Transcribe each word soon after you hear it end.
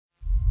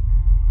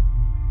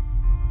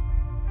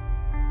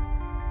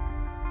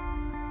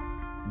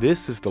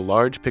This is the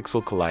Large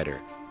Pixel Collider,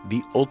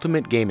 the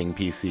ultimate gaming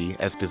PC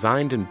as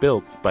designed and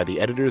built by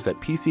the editors at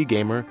PC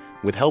Gamer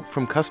with help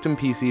from custom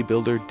PC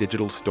builder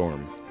Digital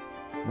Storm.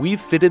 We've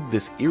fitted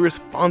this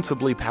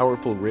irresponsibly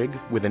powerful rig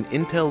with an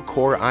Intel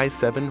Core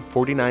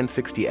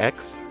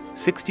i7-4960X,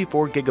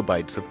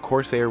 64GB of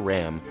Corsair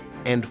RAM,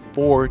 and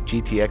 4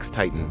 GTX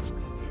Titans.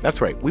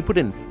 That's right, we put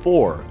in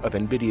 4 of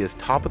NVIDIA's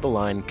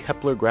top-of-the-line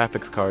Kepler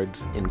graphics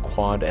cards in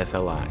Quad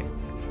SLI.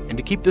 And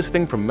to keep this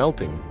thing from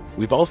melting,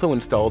 we've also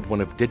installed one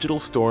of Digital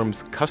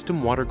Storm's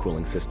custom water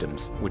cooling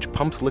systems, which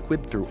pumps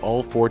liquid through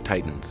all 4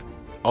 Titans.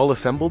 All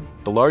assembled,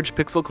 the Large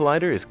Pixel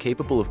Collider is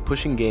capable of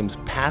pushing games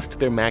past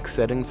their max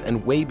settings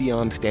and way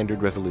beyond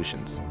standard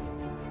resolutions.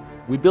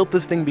 We built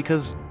this thing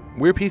because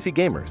we're PC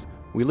gamers,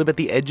 we live at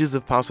the edges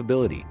of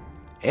possibility,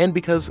 and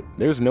because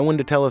there's no one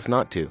to tell us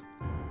not to.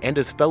 And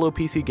as fellow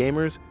PC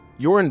gamers,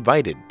 you're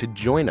invited to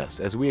join us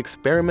as we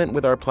experiment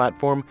with our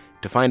platform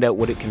to find out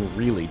what it can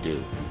really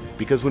do.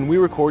 Because when we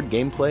record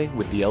gameplay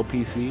with the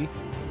LPC,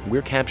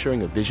 we're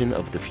capturing a vision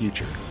of the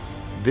future.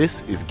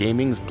 This is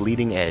gaming's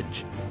bleeding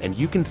edge, and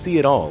you can see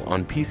it all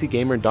on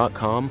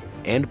PCGamer.com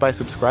and by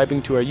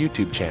subscribing to our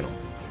YouTube channel.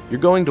 You're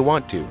going to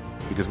want to,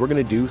 because we're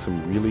going to do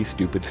some really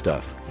stupid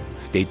stuff.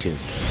 Stay tuned.